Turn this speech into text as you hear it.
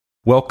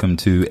Welcome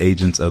to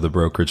Agents of the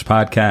Brokerage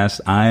Podcast.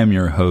 I am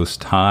your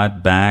host,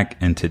 Todd, back,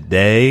 and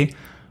today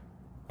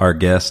our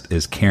guest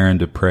is Karen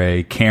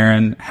Dupre.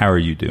 Karen, how are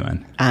you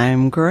doing?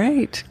 I'm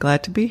great.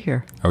 Glad to be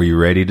here. Are you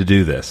ready to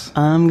do this?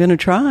 I'm going to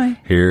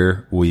try.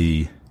 Here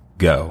we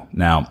go.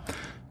 Now,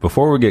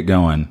 before we get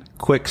going,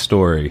 quick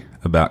story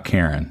about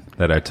Karen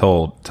that I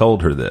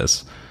told her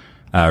this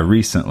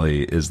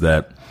recently is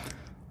that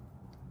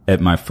at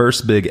my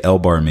first big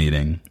L-Bar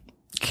meeting,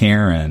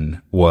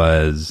 Karen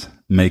was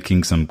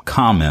making some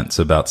comments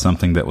about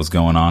something that was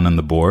going on in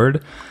the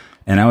board.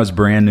 And I was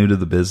brand new to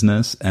the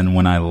business. And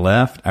when I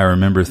left, I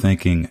remember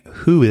thinking,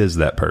 who is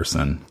that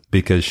person?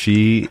 Because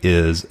she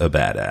is a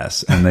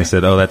badass. And they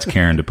said, oh, that's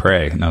Karen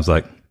Dupre. And I was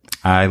like,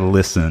 I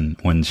listen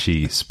when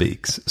she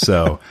speaks.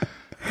 So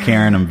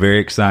Karen, I'm very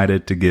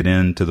excited to get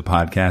into the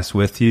podcast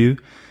with you.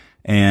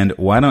 And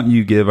why don't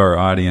you give our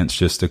audience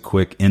just a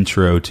quick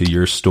intro to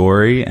your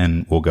story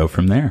and we'll go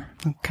from there.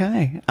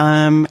 Okay.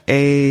 I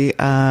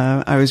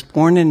was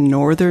born in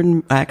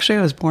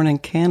I was born in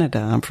Canada.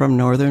 I'm from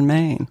northern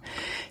Maine.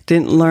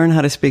 Didn't learn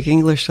how to speak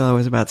English till I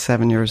was about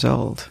 7 years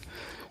old.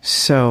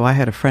 So I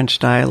had a French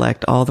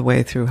dialect all the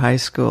way through high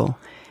school.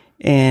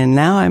 And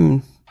now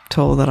I'm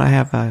told that I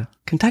have a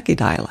Kentucky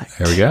dialect.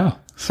 There we go.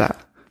 So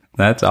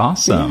that's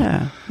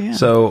awesome. Yeah.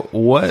 So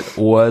what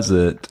was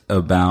it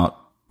about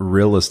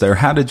real estate, or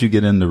how did you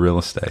get into real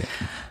estate?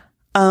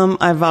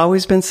 I've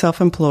always been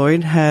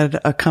self-employed,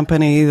 had a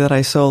company that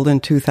I sold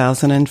in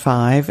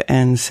 2005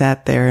 and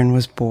sat there and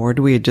was bored.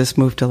 We had just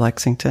moved to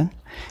Lexington.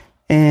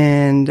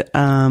 And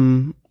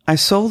I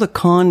sold a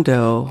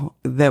condo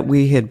that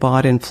we had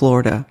bought in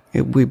Florida.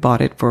 We bought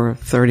it for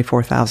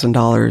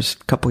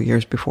 $34,000 a couple of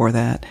years before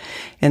that.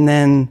 And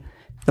then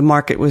the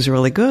market was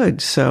really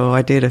good. So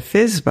I did a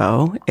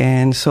FSBO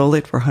and sold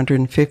it for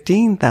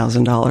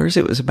 $115,000.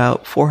 It was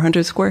about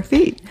 400 square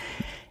feet.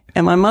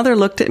 And my mother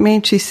looked at me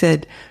and she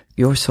said,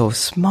 "You're so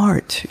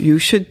smart. You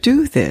should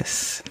do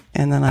this."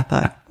 And then I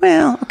thought,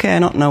 well, okay, I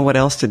don't know what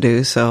else to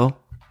do, so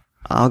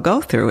I'll go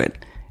through it,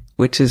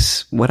 which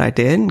is what I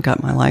did and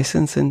got my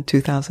license in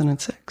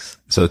 2006.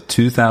 So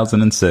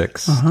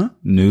 2006,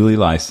 newly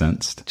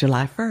licensed.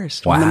 July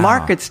 1st, wow. When the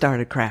market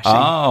started crashing.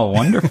 Oh,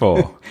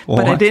 wonderful.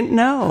 But I didn't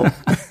know.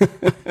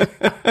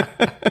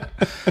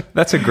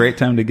 That's a great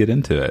time to get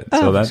into it.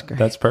 So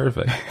that's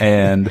perfect.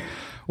 And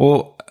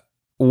well,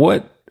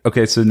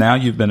 okay, so now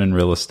you've been in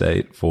real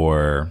estate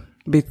for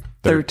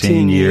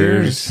 13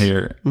 years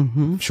here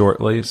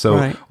shortly. So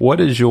right.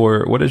 What is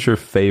your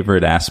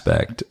favorite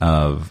aspect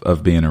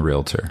of being a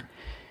realtor?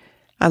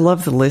 I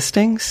love the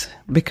listings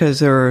because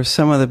there are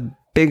some of the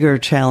bigger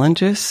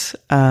challenges.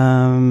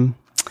 And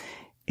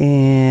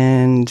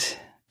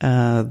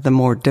the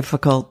more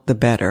difficult, the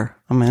better.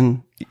 I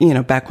mean,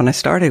 back when I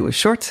started, it was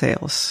short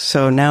sales.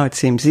 So now it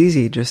seems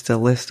easy just to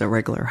list a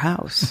regular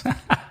house.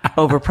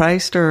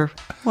 Overpriced or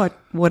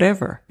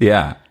whatever.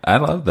 Yeah, I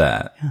love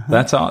that.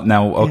 That's all.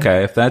 Now,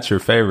 okay, if that's your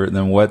favorite,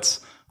 then what's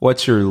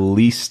your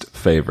least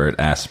favorite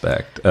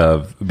aspect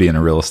of being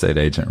a real estate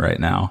agent right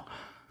now?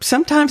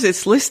 Sometimes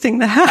it's listing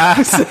the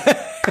house.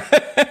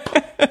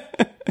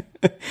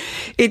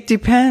 It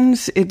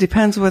depends. It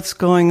depends what's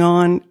going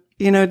on.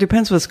 It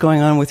depends what's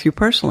going on with you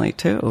personally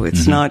too.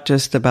 It's not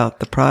just about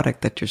the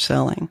product that you're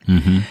selling.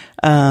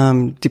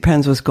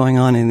 Depends what's going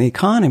on in the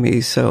economy.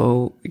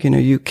 So,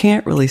 you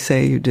can't really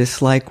say you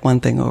dislike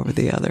one thing over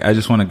the other. I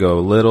just want to go a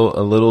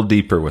little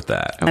deeper with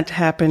that. That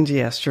happened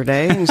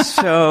yesterday. And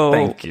so,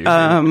 thank you.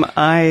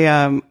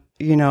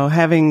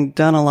 Having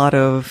done a lot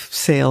of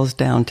sales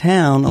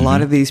downtown, a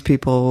lot of these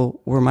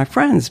people were my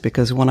friends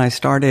because when I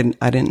started,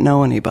 I didn't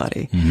know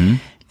anybody.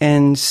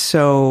 And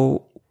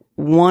so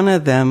one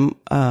of them,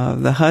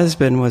 the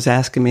husband, was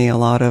asking me a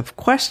lot of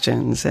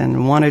questions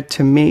and wanted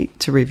to meet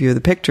to review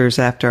the pictures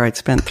after I'd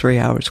spent 3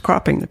 hours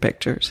cropping the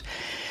pictures.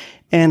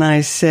 And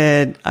I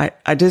said,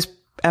 I just,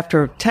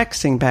 after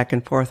texting back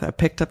and forth, I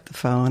picked up the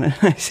phone and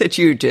I said,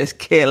 "You're just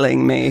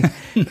killing me."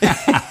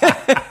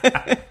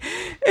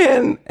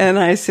 and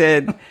I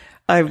said,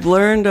 "I've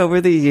learned over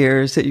the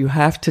years that you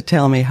have to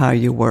tell me how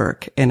you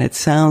work. And it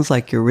sounds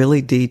like you're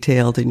really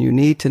detailed and you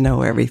need to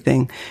know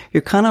everything.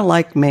 You're kind of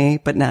like me,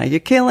 but now you're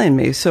killing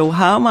me. So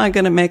how am I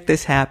going to make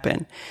this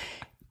happen?"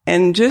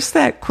 And just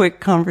that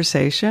quick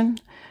conversation,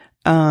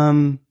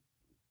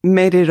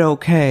 made it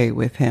okay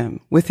with him.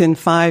 Within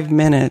 5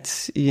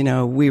 minutes,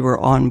 we were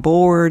on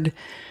board.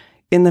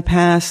 In the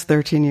past,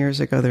 13 years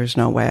ago, there's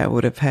no way I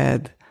would have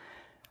had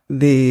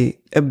the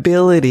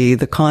ability,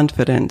 the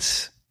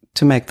confidence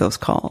to make those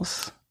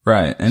calls.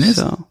 Right. And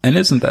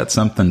isn't that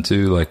something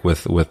too, like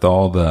with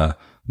all the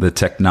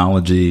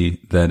technology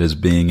that is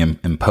being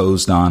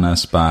imposed on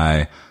us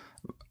by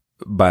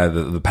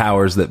the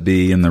powers that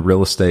be in the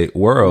real estate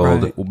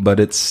world, right. But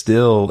it's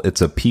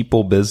a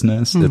people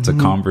business. It's a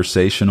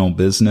conversational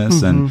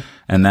business. And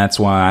that's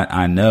why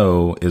I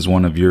know is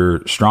one of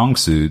your strong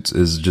suits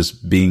is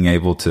just being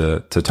able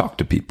to talk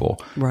to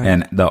people, right.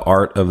 And the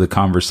art of the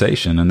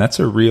conversation. And that's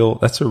a real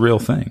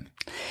thing.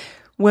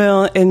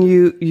 Well, and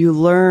you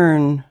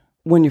learn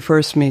when you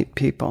first meet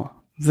people.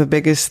 The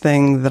biggest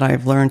thing that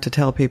I've learned to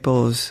tell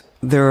people is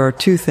there are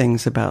two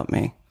things about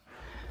me.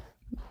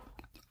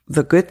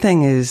 The good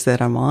thing is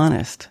that I'm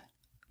honest.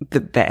 The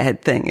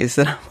bad thing is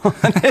that I'm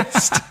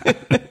honest.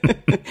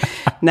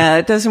 Now,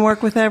 it doesn't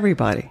work with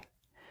everybody.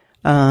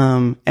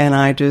 And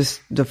I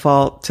just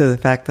default to the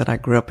fact that I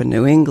grew up in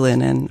New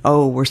England and,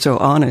 we're so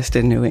honest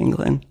in New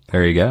England.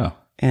 There you go.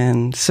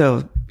 And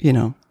so,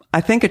 I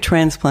think a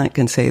transplant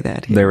can say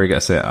that here. There we go.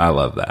 I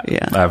love that.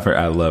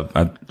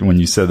 Yeah. When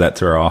you said that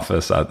to our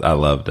office, I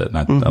loved it. And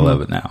I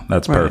love it now.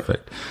 That's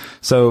perfect.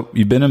 So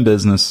you've been in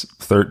business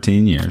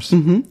 13 years,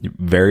 You're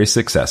very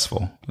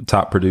successful,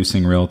 top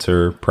producing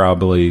realtor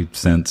probably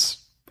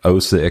since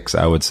 06,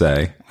 I would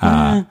say.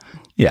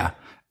 Yeah.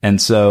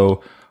 And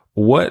so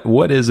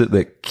what is it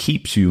that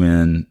keeps you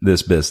in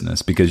this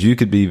business? Because you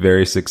could be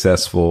very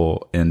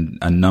successful in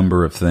a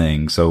number of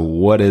things. So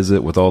what is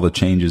it with all the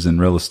changes in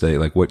real estate?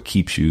 Like, what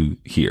keeps you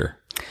here?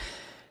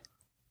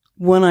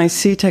 When I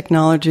see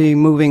technology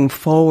moving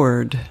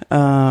forward,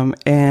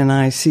 and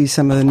I see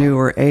some of the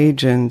newer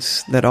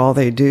agents that all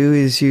they do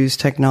is use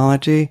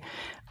technology,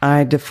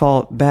 I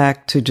default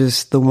back to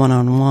just the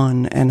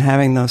one-on-one and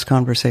having those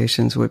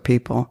conversations with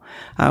people.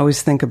 I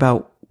always think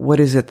about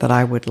what is it that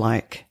I would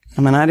like.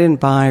 I mean, I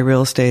didn't buy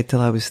real estate till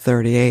I was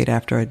 38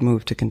 after I'd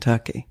moved to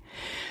Kentucky.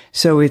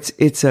 So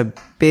it's a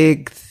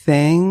big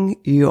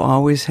thing. You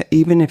always,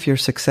 even if you're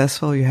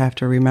successful, you have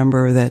to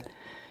remember that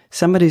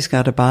somebody's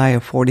got to buy a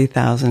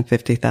 $40,000,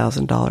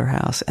 $50,000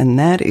 house, and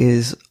that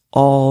is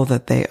all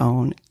that they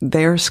own.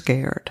 They're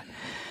scared.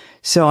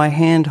 So I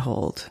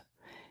handhold.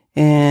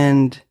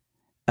 And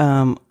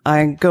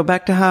I go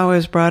back to how I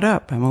was brought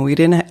up. I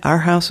mean, our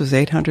house was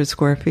 800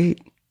 square feet.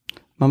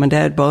 Mom and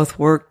Dad both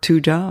worked 2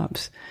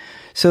 jobs.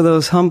 So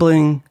those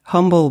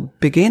humble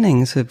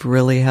beginnings have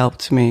really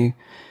helped me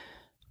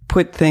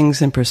put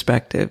things in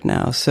perspective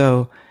now.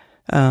 So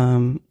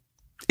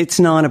it's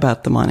not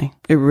about the money.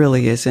 It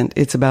really isn't.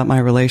 It's about my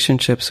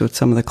relationships with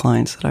some of the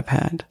clients that I've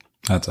had.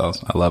 That's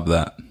awesome. I love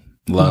that.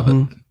 Love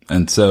it.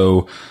 And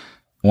so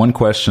one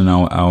question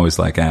I always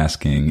like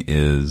asking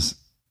is,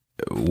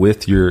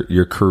 with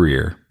your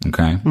career,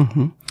 okay,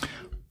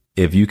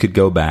 if you could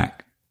go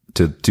back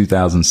to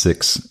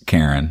 2006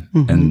 Karen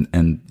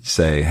and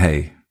say,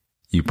 hey,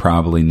 you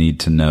probably need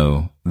to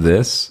know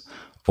this,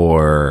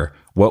 or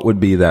what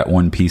would be that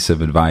one piece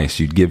of advice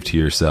you'd give to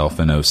yourself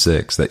in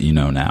 06 that you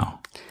know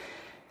now?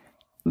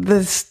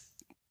 This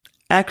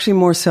actually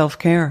more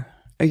self-care,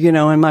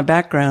 and my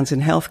background's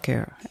in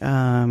healthcare.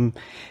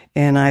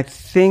 And I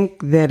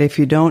think that if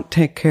you don't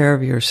take care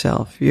of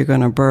yourself, you're going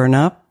to burn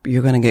up,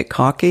 you're going to get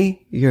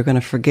cocky, you're going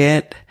to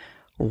forget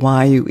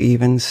why you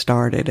even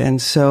started. And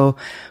so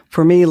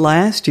for me,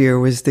 last year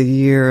was the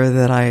year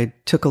that I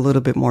took a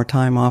little bit more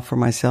time off for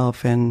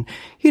myself. And,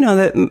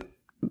 that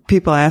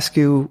people ask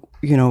you,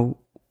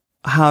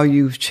 how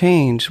you've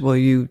changed. Well,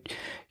 you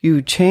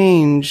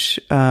change,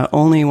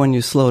 only when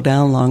you slow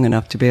down long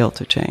enough to be able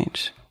to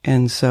change.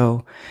 And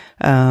so,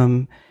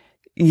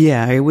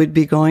 it would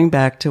be going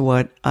back to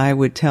what I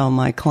would tell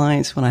my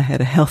clients when I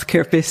had a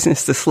healthcare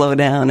business, to slow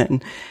down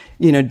and,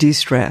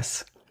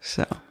 de-stress.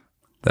 So.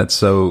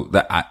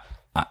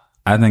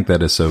 I think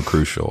that is so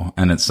crucial.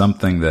 And it's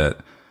something that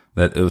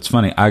it's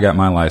funny. I got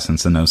my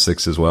license in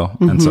 06 as well.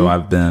 And so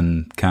I've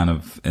been kind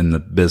of in the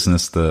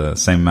business the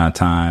same amount of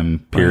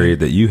time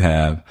period that you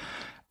have.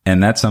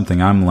 And that's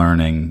something I'm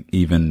learning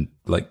even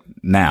like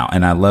now.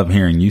 And I love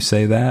hearing you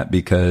say that,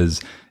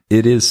 because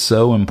it is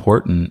so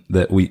important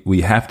that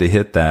we have to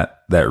hit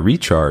that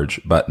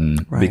recharge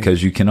button,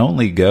 because you can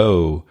only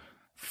go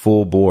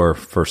full bore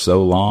for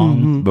so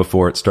long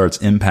before it starts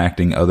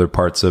impacting other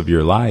parts of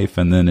your life.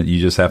 And then you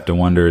just have to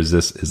wonder, is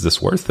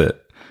this worth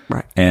it?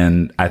 Right.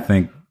 And I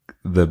think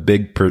the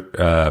big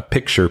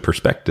picture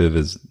perspective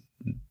is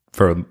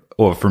for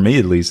me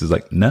at least, is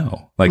like,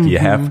 no, like you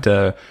have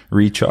to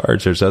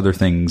recharge. There's other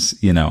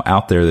things,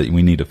 out there that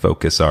we need to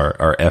focus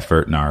our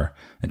effort and our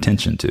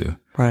attention to.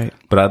 Right.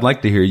 But I'd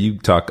like to hear you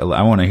talk.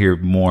 I want to hear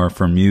more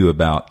from you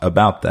about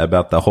that,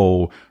 about the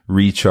whole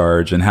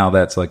recharge and how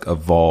that's like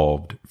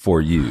evolved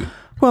for you.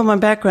 Well, my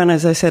background,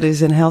 as I said,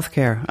 is in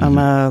healthcare. I'm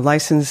a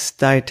licensed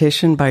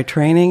dietitian by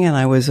training, and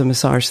I was a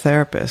massage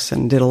therapist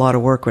and did a lot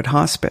of work with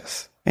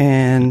hospice.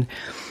 And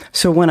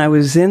so when I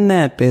was in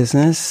that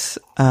business,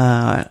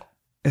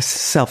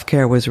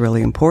 self-care was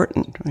really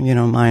important,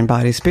 mind,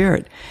 body,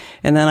 spirit.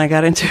 And then I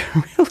got into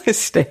real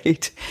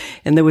estate,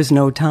 and there was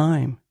no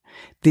time.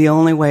 The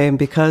only way, and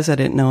because I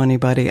didn't know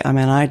anybody,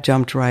 I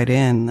jumped right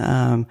in.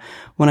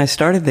 When I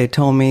started, they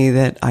told me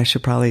that I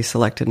should probably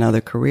select another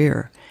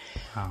career,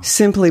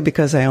 simply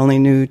because I only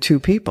knew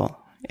 2 people.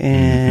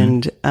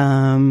 And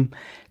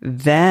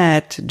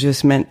that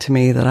just meant to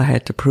me that I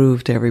had to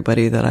prove to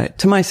everybody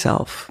to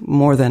myself,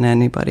 more than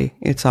anybody.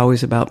 It's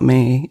always about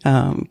me,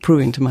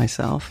 proving to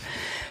myself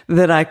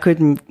that I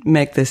could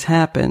make this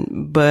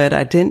happen. But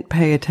I didn't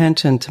pay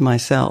attention to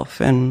myself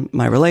and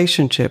my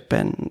relationship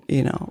and,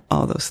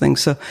 all those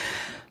things. So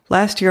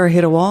last year I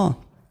hit a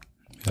wall.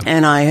 Yep.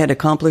 And I had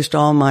accomplished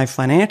all my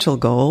financial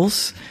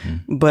goals,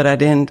 but I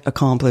didn't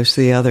accomplish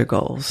the other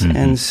goals.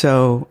 And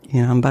so,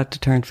 I'm about to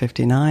turn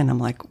 59. I'm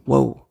like,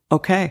 whoa,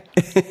 okay,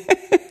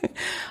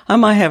 I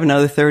might have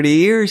another 30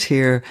 years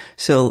here.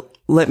 So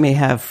let me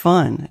have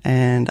fun.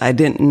 And I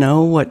didn't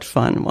know what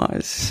fun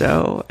was.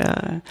 So,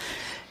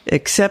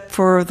 except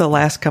for the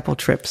last couple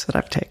trips that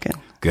I've taken.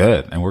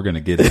 Good. And we're going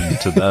to get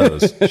into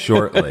those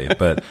shortly.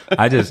 But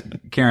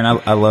Karen,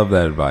 I love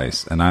that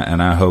advice. And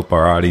I hope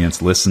our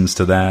audience listens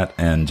to that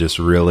and just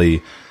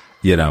really,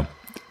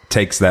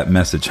 takes that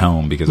message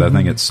home, because I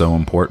think it's so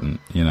important.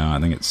 I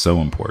think it's so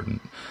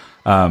important.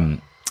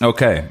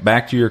 Okay.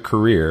 Back to your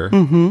career.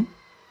 Mm-hmm.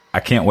 I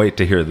can't wait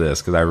to hear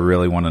this, because I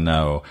really want to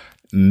know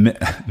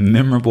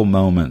memorable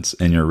moments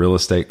in your real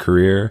estate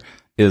career.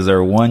 Is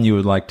there one you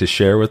would like to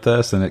share with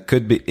us? And it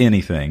could be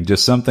anything,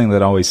 just something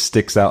that always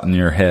sticks out in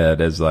your head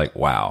as like,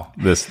 wow,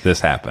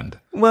 this happened.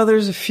 Well,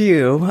 there's a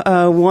few.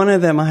 One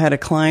of them, I had a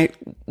client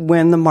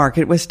when the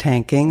market was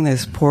tanking.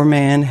 This poor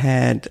man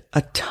had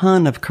a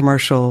ton of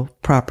commercial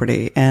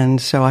property.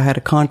 And so I had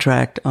a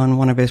contract on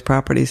one of his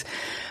properties.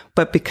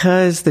 But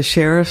because the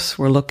sheriffs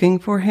were looking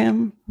for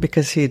him,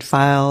 because he had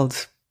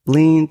filed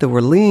there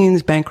were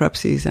liens,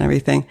 bankruptcies and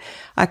everything,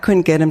 I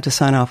couldn't get him to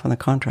sign off on the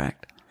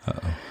contract.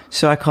 Uh-oh.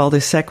 So I called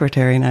his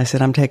secretary and I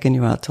said, I'm taking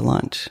you out to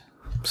lunch.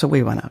 So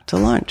we went out to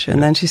lunch.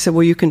 And then she said,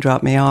 well, you can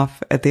drop me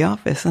off at the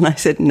office. And I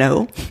said,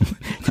 no.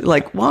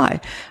 Like,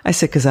 why? I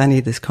said, because I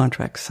need this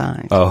contract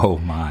signed. Oh,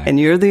 my. And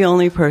you're the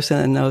only person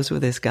that knows where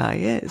this guy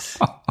is.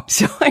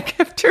 So I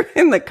kept her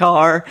in the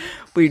car.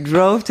 We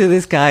drove to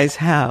this guy's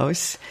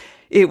house.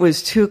 It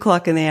was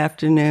 2:00 in the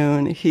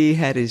afternoon. He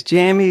had his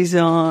jammies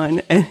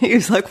on and he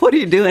was like, what are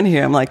you doing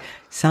here? I'm like,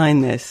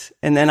 sign this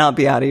and then I'll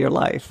be out of your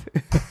life.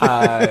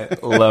 I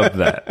love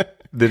that.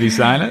 Did he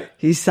sign it?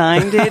 He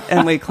signed it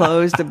and we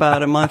closed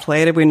about a month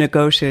later. We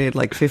negotiated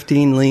like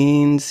 15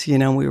 liens.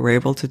 We were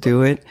able to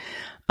do it.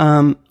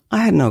 I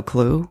had no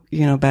clue,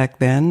 back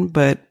then,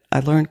 but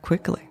I learned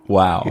quickly.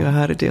 Wow.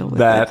 How to deal with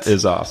that. That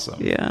is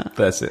awesome. Yeah.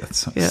 That's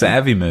it. Yeah.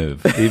 Savvy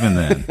move. Even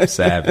then,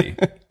 savvy.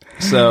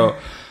 So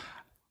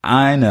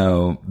I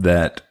know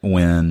that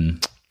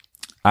when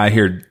I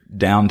hear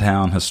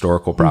downtown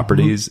historical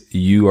properties, mm-hmm.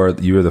 you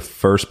are the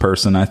first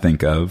person I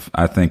think of.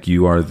 I think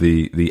you are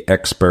the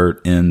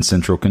expert in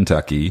Central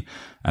Kentucky.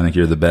 I think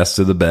you're the best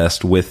of the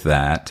best with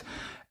that.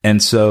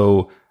 And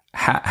so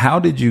how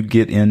did you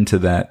get into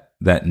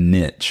that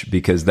niche?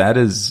 Because that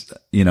is,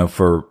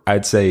 for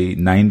I'd say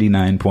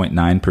 99.9%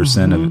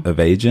 mm-hmm. of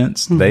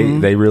agents,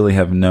 mm-hmm. they really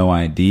have no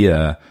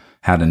idea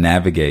how to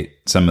navigate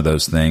some of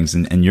those things,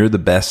 and you're the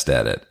best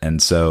at it.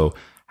 And so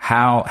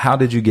how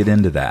did you get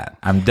into that?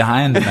 I'm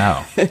dying to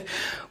know.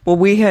 Well,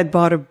 we had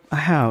bought a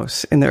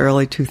house in the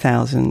early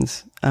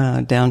 2000s,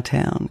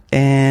 downtown.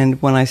 And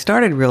when I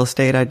started real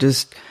estate, I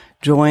just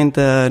joined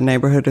the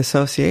neighborhood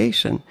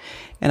association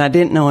and I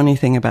didn't know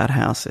anything about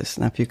houses.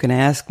 Now, if you can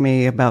ask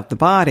me about the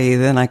body,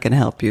 then I can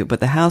help you, but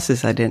the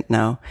houses I didn't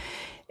know.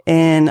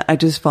 And I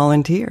just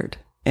volunteered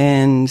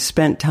and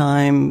spent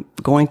time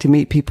going to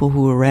meet people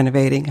who were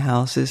renovating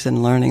houses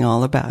and learning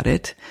all about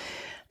it.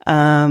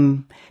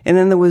 And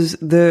then there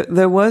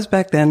was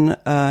back then,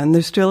 and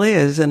there still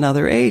is,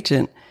 another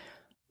agent.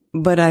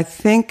 But I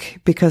think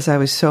because I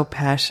was so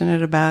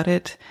passionate about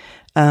it,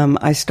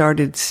 I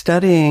started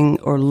studying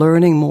or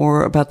learning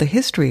more about the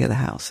history of the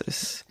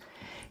houses.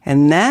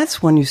 And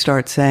that's when you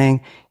start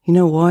saying, you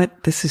know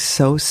what? This is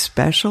so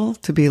special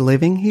to be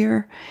living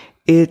here.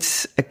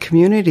 It's a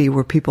community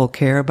where people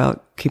care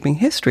about keeping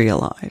history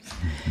alive.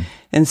 Mm-hmm.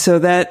 And so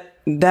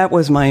that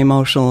was my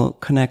emotional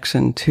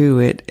connection to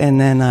it. And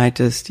then I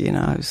just,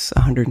 I was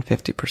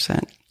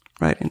 150%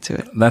 right into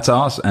it. That's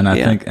awesome. And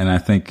I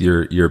think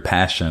your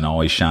passion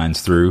always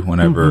shines through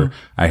whenever mm-hmm.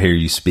 I hear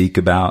you speak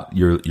about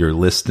your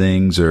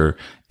listings or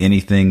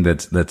anything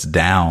that's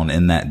down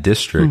in that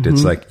district. Mm-hmm.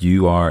 It's like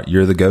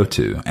you're the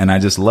go-to. And I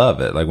just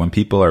love it. Like when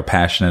people are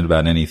passionate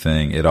about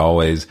anything, it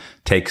always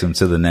takes them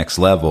to the next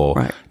level.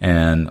 Right.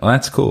 And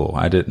that's cool.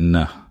 I didn't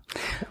know.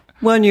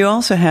 Well, and you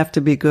also have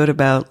to be good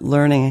about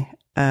learning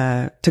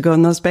to go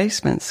in those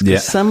basements.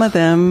 'Cause some of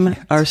them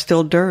are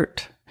still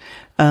dirt.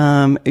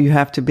 You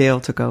have to be able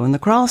to go in the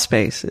crawl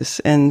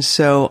spaces. And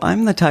so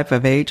I'm the type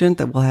of agent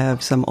that will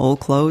have some old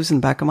clothes in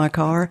the back of my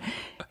car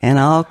and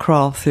I'll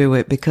crawl through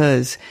it,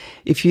 because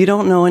if you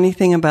don't know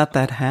anything about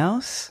that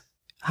house,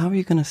 how are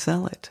you going to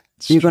sell it?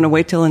 You're going to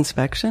wait till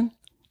inspection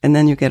and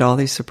then you get all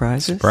these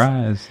surprises.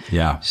 Surprise.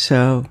 Yeah.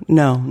 So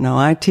no,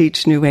 I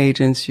teach new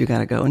agents. You got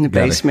to go in the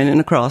basement in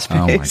the crawl space.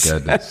 Oh my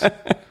goodness.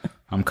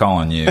 I'm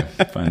calling you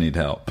if I need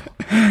help.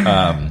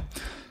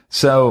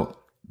 So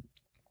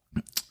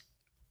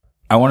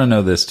I want to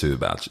know this too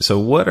about you. So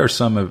what are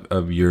some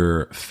of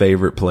your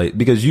favorite places?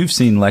 Because you've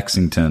seen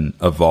Lexington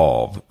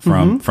evolve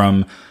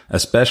from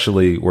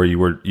especially where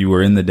you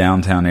were in the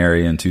downtown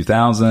area in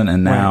 2000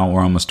 and now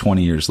we're almost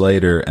 20 years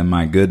later, and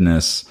my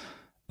goodness,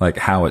 like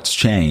how it's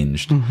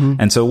changed. Mm-hmm.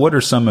 And so what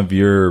are some of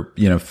your,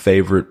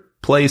 favorite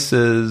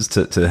places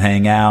to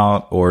hang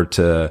out or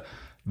to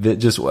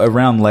just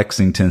around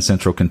Lexington,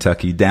 Central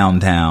Kentucky,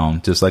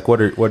 downtown? Just like what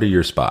are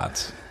your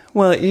spots?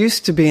 Well, it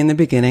used to be in the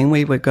beginning,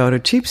 we would go to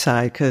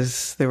Cheapside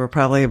because there were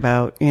probably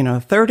about,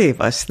 30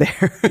 of us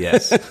there.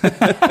 Yes.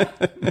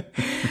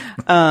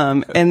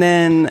 And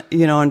then,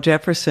 on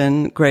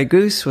Jefferson, Grey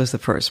Goose was the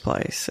first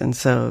place. And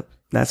so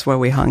that's where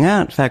we hung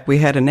out. In fact, we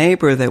had a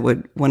neighbor that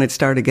would, when it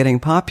started getting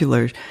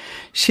popular,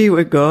 she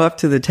would go up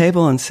to the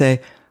table and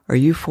say, "Are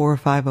you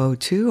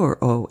 4502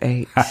 or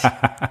 08?"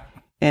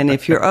 And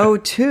if you're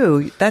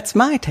 02, that's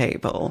my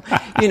table.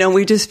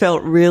 We just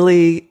felt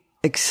really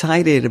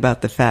excited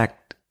about the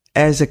fact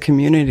as a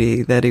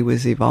community that he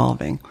was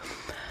evolving.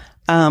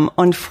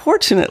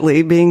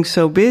 Unfortunately, being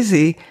so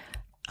busy,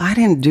 I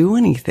didn't do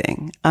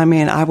anything. I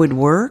mean, I would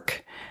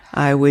work.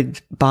 I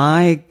would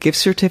buy gift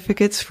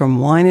certificates from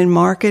Wine and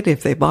Market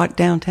if they bought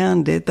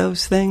downtown, did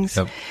those things.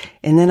 Yep.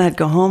 And then I'd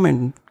go home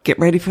and get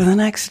ready for the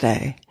next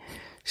day.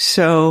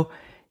 So,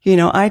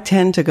 I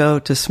tend to go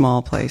to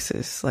small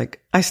places.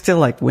 Like, I still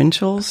like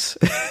Winchell's.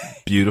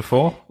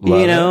 Beautiful. Love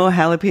it.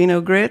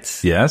 Jalapeno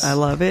grits. Yes. I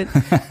love it.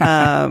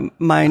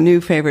 My new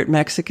favorite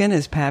Mexican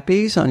is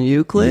Pappy's on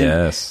Euclid.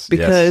 Yes.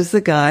 Because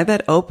the guy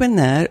that opened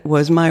that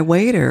was my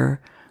waiter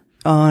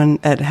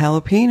at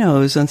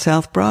Jalapenos on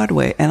South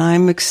Broadway. And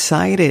I'm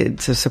excited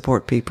to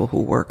support people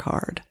who work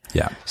hard.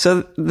 Yeah.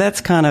 So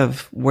that's kind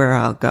of where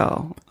I'll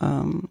go.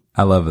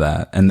 I love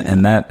that.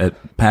 And that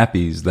at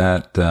Pappy's,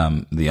 that,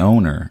 the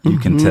owner, you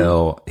can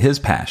tell his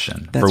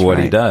passion for what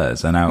he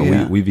does.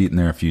 And we've eaten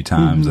there a few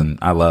times and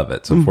I love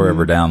it. So if we're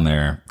ever down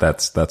there,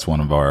 that's one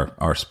of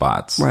our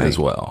spots as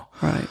well.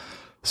 Right.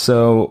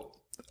 So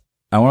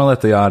I want to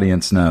let the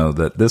audience know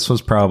that this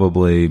was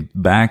probably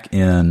back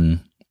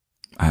in,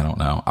 I don't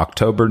know,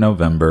 October,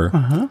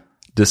 November,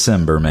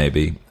 December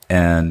maybe.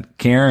 And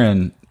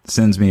Karen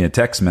sends me a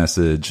text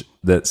message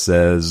that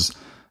says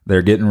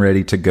they're getting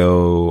ready to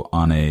go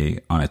on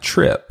a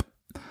trip,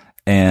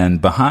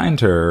 and behind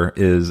her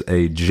is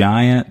a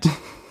giant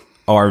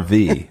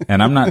RV.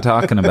 And I'm not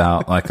talking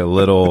about like a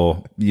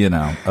little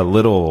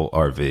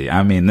RV.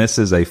 I mean, this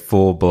is a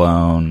full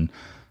blown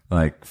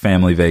like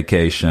family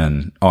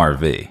vacation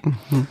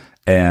RV.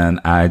 And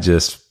I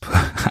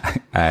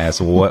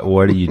asked,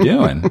 what are you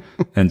doing?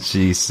 And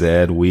she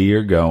said,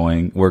 we're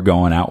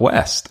going out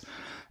west.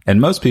 And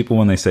most people,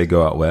 when they say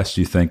go out west,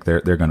 you think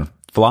they're going to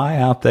fly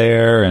out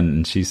there.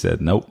 And she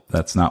said, nope,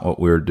 that's not what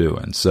we're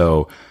doing.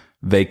 So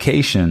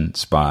vacation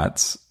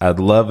spots, I'd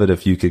love it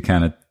if you could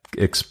kind of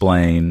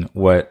explain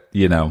what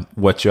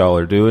y'all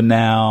are doing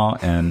now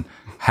and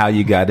how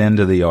you got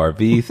into the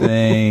RV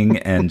thing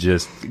and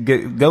just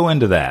go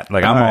into that.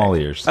 Like, I'm all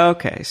ears.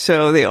 Okay.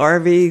 So the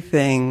RV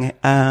thing,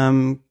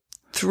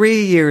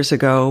 3 years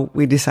ago,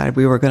 we decided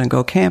we were going to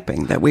go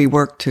camping, that we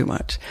worked too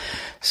much.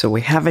 So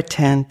we have a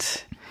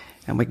tent.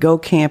 And we go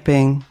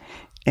camping,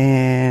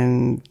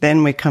 and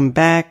then we come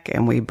back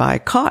and we buy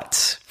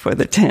cots for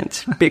the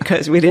tent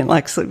because we didn't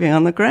like sleeping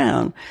on the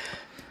ground.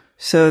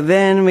 So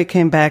then we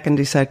came back and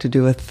decided to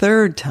do a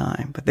third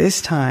time. But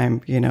this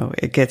time,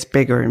 it gets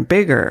bigger and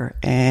bigger.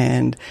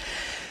 And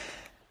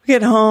we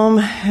get home,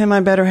 and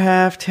my better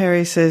half,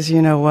 Terry, says,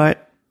 "You know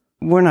what?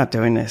 We're not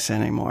doing this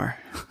anymore.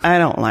 I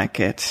don't like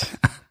it.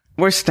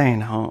 We're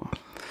staying home."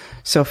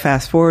 So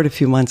fast forward a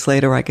few months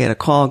later, I get a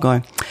call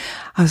going,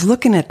 "I was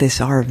looking at this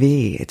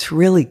RV. It's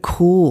really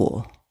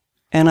cool."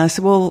 And I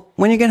said, "Well,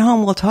 when you get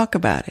home, we'll talk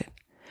about it."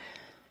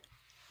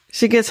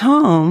 She gets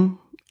home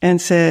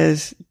and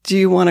says, "Do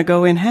you want to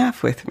go in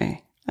half with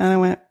me?" And I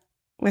went,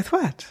 "With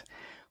what?"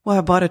 "Well,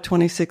 I bought a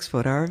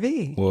 26-foot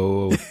RV.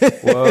 Whoa.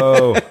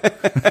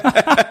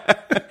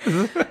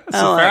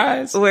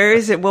 Surprise. Like, "Where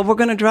is it?" "Well, we're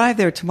going to drive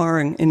there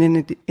tomorrow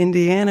in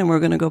Indiana, and we're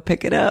going to go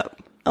pick it up."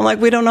 I'm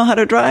like, "We don't know how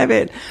to drive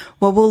it."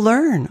 "Well, we'll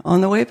learn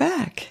on the way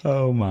back."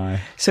 Oh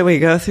my. So we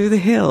go through the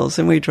hills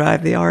and we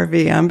drive the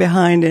RV. I'm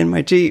behind in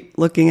my Jeep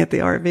looking at the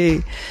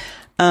RV.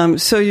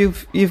 So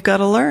you've got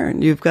to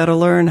learn. You've got to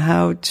learn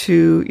how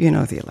to,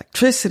 the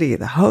electricity,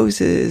 the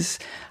hoses.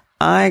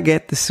 I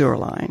get the sewer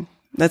line.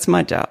 That's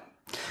my job.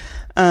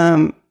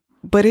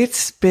 But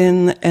it's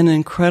been an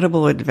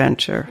incredible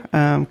adventure.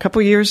 A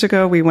couple years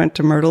ago, we went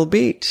to Myrtle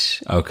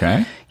Beach.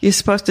 Okay. You're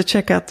supposed to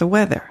check out the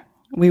weather.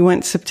 We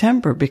went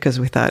September because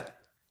we thought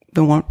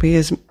there won't be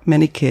as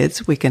many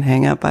kids. We can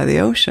hang out by the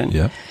ocean.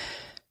 Yeah.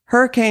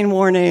 Hurricane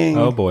warning.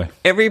 Oh boy.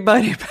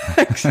 Everybody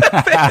backs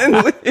up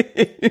and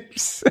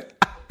leaves.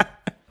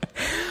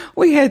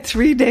 We had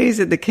 3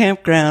 days at the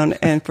campground,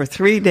 and for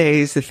 3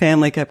 days, the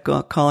family kept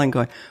calling,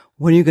 going,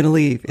 "When are you going to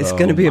leave? It's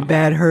going to be a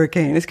bad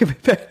hurricane. It's going to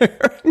be a bad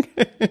hurricane."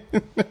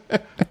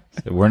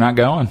 We're not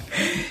going.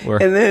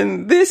 And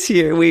then this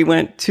year we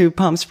went to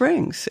Palm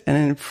Springs, and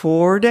in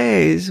 4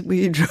 days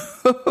we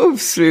drove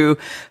through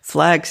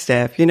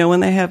Flagstaff. When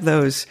they have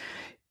those,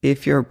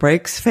 if your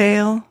brakes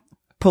fail,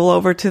 pull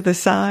over to the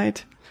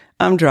side.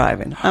 I'm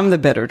driving. I'm the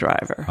better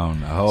driver. Oh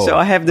no. So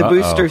I have the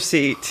booster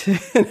seat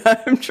and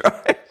I'm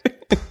driving.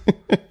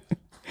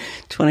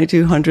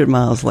 2,200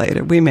 miles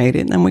later, we made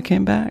it and then we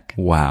came back.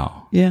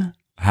 Wow. Yeah.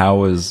 How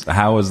was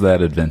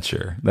that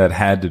adventure? That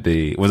had to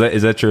be,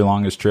 is that your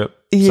longest trip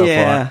so far?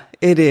 Yeah,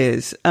 it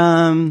is.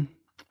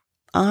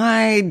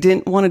 I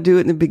didn't want to do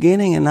it in the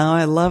beginning, and now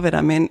I love it. I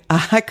mean,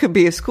 I could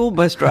be a school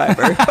bus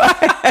driver if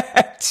I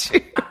had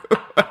to.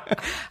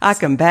 I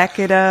can back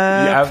it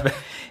up. Yeah,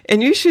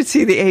 and you should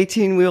see the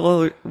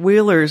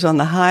 18-wheelers on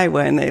the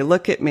highway, and they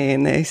look at me,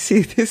 and they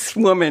see this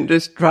woman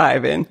just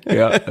driving.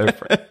 Yeah,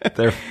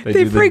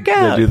 they freak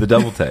out. They do the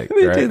double take.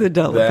 They right? do the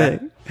double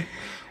take.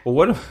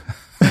 Well,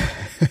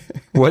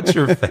 what's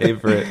your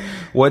favorite?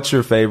 What's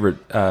your favorite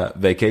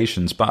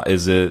vacation spot?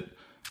 Is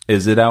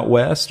it out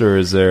west, or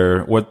is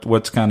there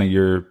what's kind of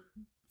your?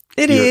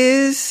 It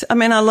is. I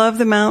mean, I love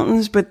the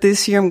mountains, but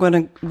this year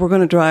we're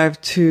gonna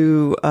drive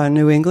to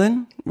New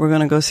England. We're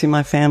gonna go see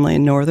my family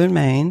in northern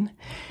Maine.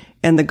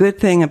 And the good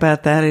thing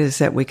about that is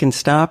that we can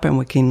stop and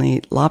we can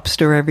eat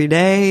lobster every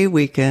day.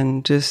 We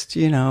can just,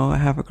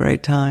 have a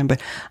great time. But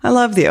I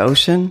love the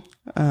ocean.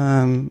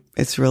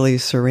 It's really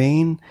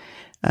serene.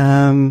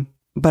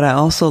 But I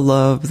also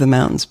love the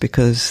mountains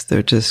because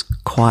they're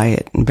just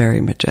quiet and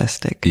very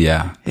majestic.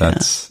 Yeah,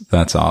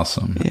 that's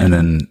awesome. Yeah. And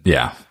then,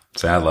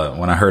 so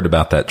when I heard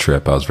about that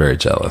trip, I was very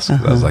jealous.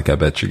 I was like, I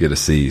bet you get to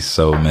see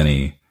so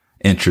many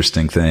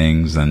interesting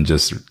things and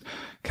just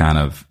kind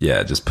of,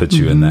 just put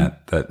you in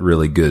that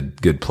really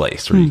good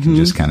place where you can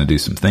just kind of do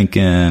some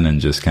thinking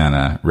and just kind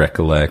of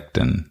recollect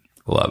and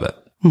love it.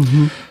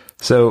 Mm-hmm.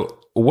 So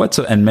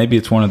and maybe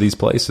it's one of these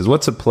places.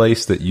 What's a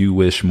place that you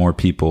wish more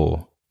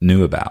people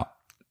knew about?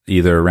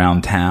 Either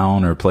around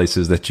town or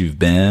places that you've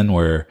been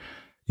where,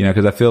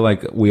 because I feel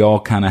like we all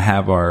kind of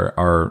have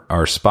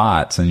our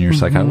spots, and you're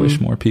just like, I wish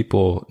more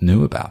people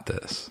knew about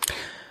this.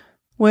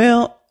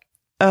 Well,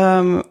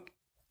 I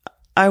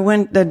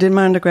did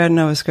my undergrad in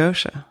Nova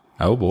Scotia.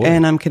 Oh boy.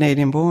 And I'm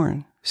Canadian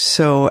born.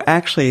 So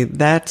actually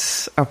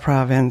that's a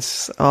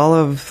province, all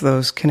of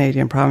those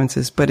Canadian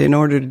provinces. But in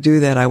order to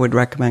do that, I would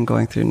recommend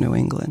going through New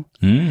England.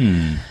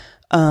 And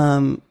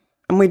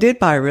we did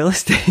buy real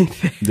estate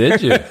there.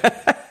 Did you?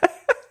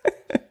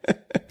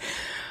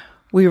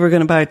 We were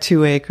going to buy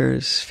 2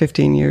 acres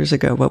 15 years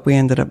ago, but we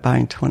ended up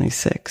buying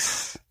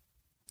 26.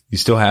 You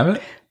still have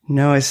it?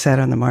 No, it sat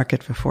on the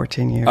market for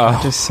 14 years.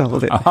 I just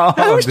sold it. Oh,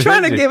 I was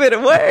trying to give it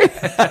away.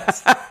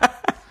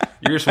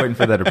 You're just waiting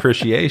for that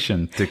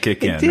appreciation to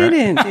kick in.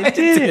 It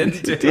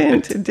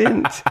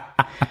didn't.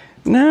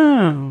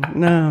 No.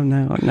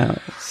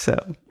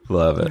 So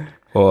love it.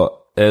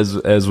 Well,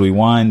 as we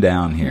wind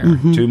down here,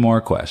 2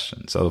 more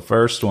questions. So the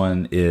first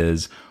one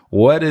is,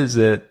 what is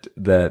it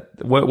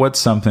what's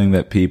something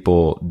that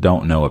people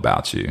don't know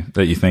about you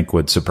that you think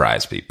would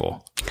surprise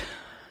people?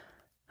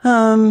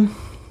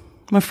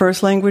 My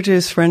first language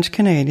is French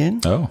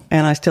Canadian. Oh.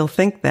 And I still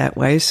think that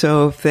way.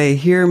 So if they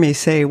hear me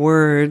say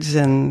words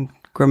and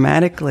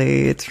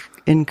grammatically it's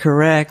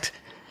incorrect,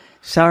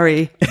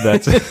 sorry.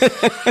 That's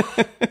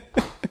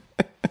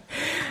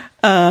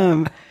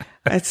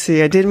Let's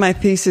see. I did my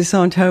thesis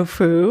on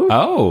tofu.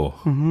 Oh.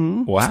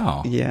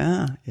 Wow.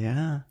 Yeah.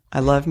 I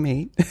love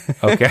meat.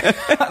 Okay.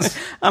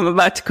 I'm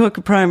about to cook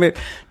a prime rib.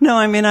 No,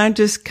 I mean, I'm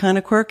just kind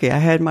of quirky. I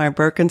had my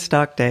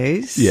Birkenstock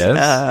days.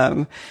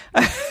 Yes.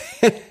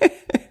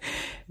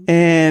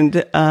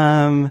 And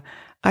I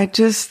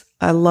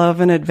love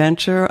an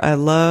adventure. I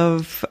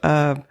love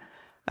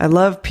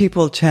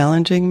people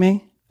challenging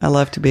me. I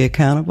love to be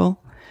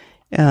accountable.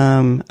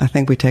 I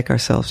think we take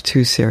ourselves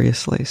too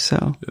seriously.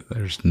 So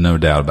there's no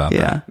doubt about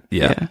that.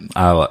 Yeah.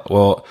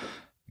 Well,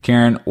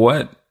 Karen,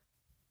 what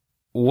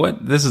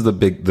this is the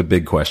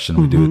big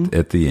question we do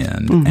at the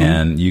end,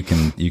 and you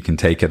can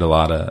take it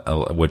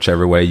a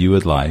whichever way you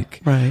would like.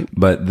 Right.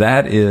 But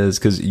that is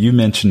because you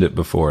mentioned it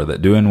before,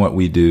 that doing what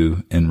we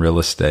do in real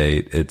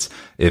estate, it's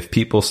if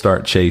people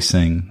start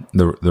chasing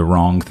the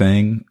wrong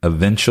thing,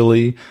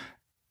 eventually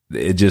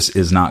it just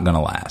is not going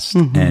to last.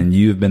 And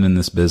you've been in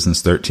this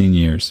business 13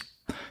 years.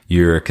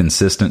 You're a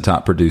consistent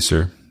top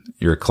producer.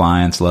 Your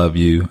clients love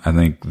you. I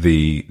think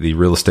the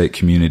real estate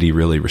community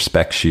really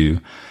respects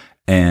you.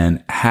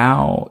 And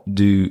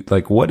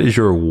what is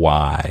your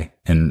why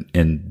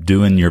in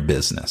doing your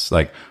business?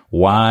 Like,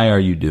 why are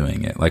you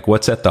doing it? Like,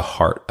 what's at the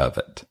heart of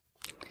it?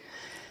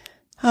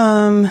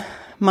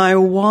 My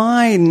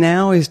why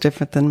now is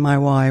different than my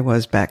why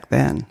was back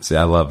then. See,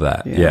 I love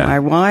that. Yeah. My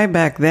why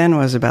back then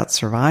was about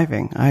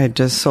surviving. I had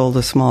just sold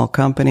a small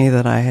company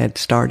that I had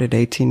started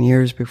 18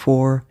 years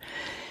before.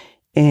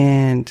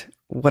 And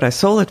what I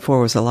sold it for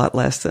was a lot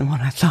less than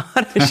what I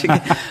thought I should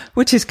get,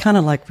 which is kind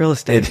of like real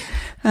estate.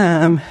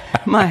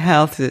 My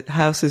house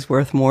is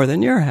worth more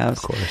than your house.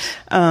 Of course.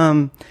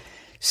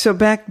 So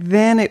back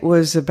then it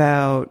was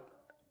about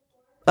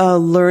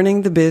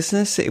learning the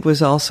business. It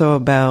was also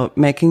about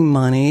making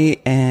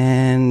money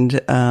and,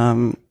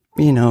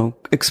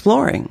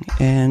 exploring.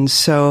 And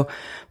so,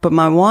 but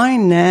my why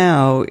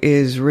now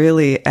is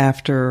really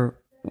after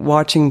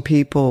watching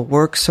people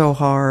work so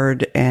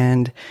hard,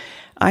 and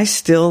I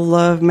still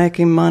love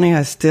making money.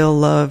 I still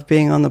love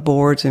being on the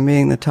boards and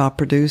being the top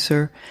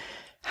producer.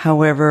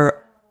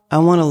 However, I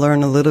want to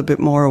learn a little bit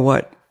more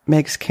what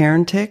makes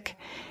Karen tick.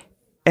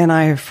 And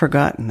I have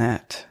forgotten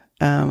that.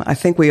 I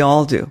think we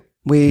all do.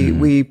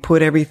 We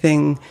put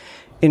everything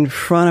in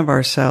front of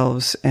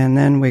ourselves, and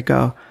then we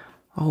go,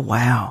 oh,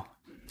 wow,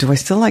 do I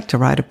still like to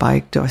ride a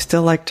bike? Do I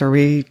still like to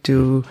read?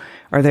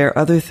 Are there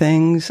other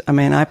things? I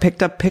mean, I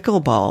picked up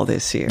pickleball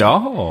this year.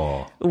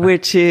 Oh,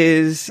 which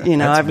is,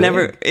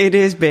 it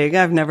is big.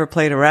 I've never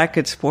played a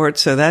racket sport,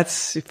 so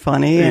that's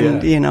funny.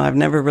 And, I've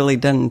never really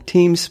done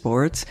team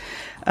sports.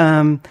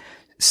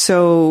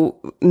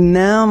 So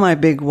now my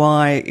big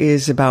why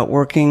is about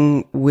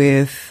working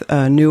with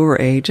newer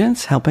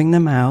agents, helping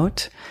them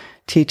out,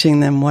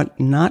 teaching them what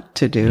not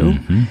to do.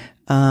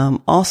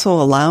 Also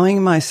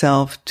allowing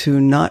myself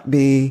to not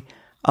be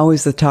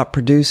always the top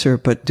producer,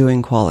 but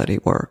doing quality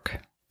work.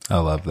 I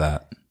love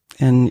that.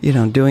 And,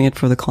 doing it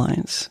for the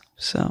clients.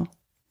 So.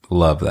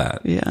 Love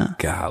that. Yeah.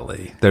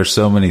 Golly. There's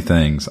so many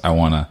things I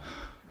want to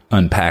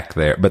unpack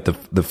there. But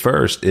the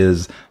first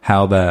is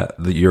how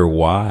your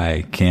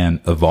why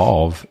can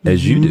evolve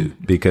as you do.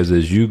 Because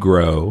as you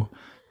grow,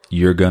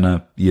 you're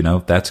gonna,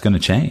 that's gonna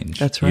change.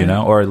 That's right.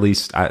 Or at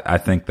least I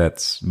think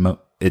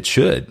it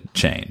should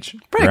change.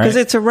 Right. Because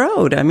it's a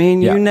road. I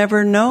mean, you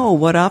never know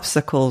what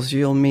obstacles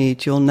you'll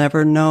meet. You'll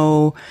never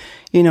know.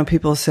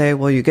 People say,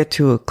 well, you get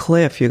to a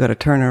cliff, you got to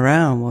turn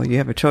around. Well, you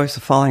have a choice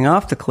of falling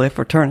off the cliff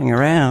or turning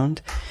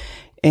around.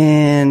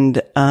 And,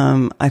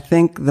 I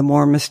think the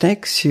more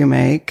mistakes you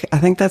make, I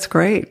think that's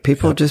great.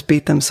 People just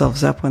beat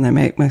themselves up when they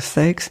make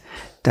mistakes.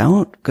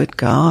 Don't. Good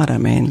God. I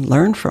mean,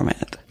 learn from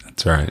it.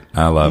 That's right.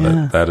 I love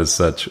it. That is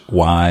such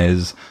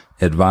wise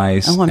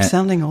advice. Oh, I'm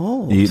sounding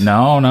old.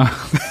 No.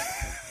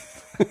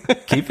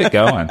 Keep it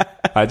going.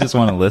 I just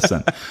want to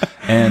listen.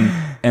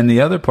 And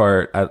the other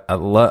part, I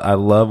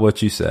love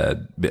what you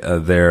said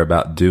there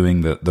about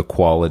doing the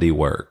quality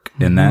work.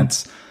 And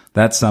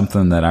that's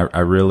something that I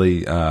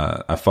really,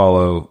 I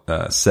follow,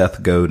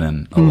 Seth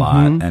Godin a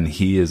lot, and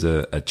he is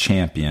a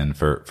champion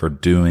for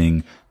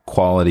doing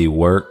quality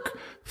work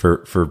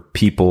for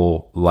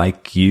people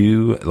like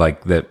you,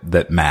 like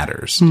that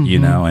matters,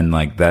 and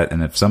like that.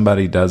 And if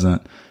somebody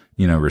doesn't,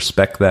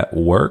 respect that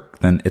work,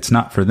 then it's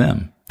not for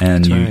them.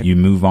 And you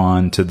move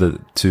on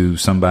to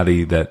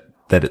somebody that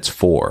it's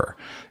for.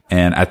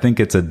 And I think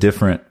it's a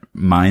different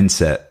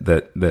mindset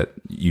that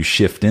you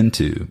shift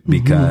into,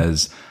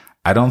 because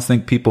I don't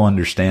think people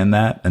understand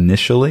that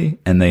initially,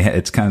 and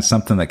it's kind of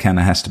something that kind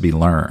of has to be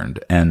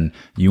learned. And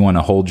you want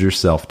to hold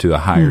yourself to a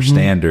higher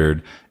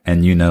standard,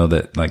 and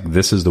that like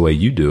this is the way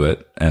you do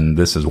it, and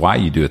this is why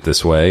you do it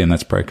this way, and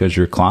that's probably because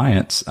your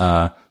clients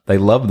they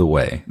love the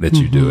way that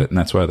you do it, and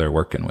that's why they're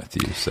working with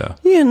you. So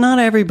not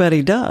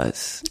everybody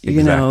does.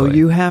 Exactly.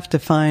 You have to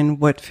find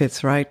what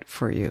fits right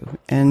for you,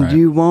 and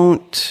you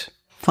won't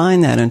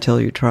find that until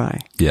you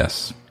try.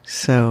 Yes.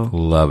 So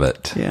love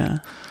it. Yeah.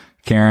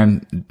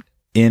 Karen,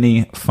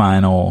 any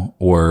final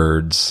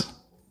words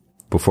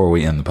before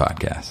we end the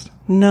podcast?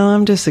 No,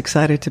 I'm just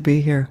excited to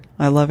be here.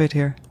 I love it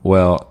here.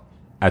 Well,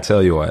 I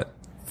tell you what,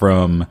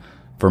 for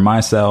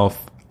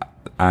myself,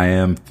 I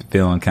am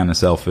feeling kind of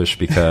selfish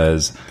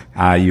because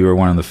you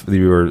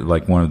were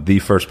like one of the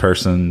first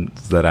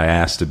persons that I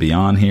asked to be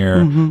on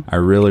here. I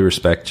really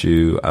respect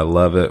you. I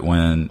love it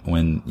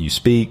when you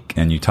speak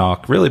and you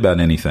talk really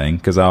about anything,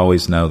 because I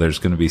always know there's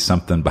going to be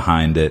something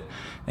behind it.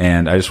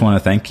 And I just want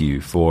to thank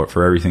you for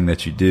everything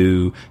that you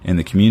do in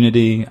the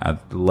community. I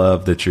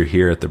love that you're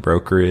here at the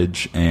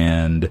brokerage,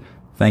 and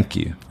thank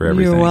you for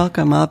everything. You're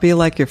welcome. I'll be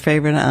like your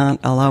favorite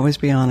aunt. I'll always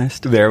be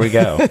honest. There we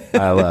go.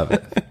 I love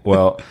it.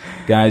 Well,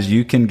 guys,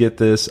 you can get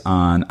this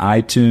on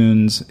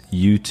iTunes,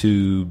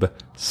 YouTube,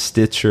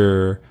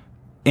 Stitcher,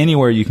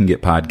 anywhere you can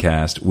get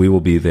podcasts. We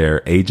will be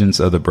there. Agents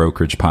of the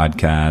Brokerage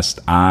Podcast.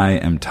 I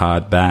am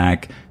Todd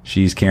Back.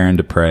 She's Karen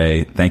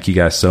Dupre. Thank you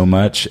guys so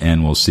much,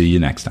 and we'll see you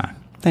next time.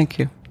 Thank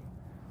you.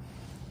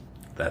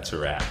 That's a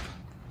wrap.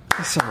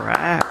 That's a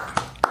wrap.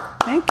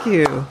 Thank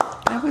you.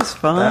 That was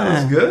fun.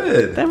 That was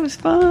good. That was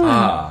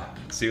fun.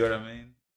 See what I mean?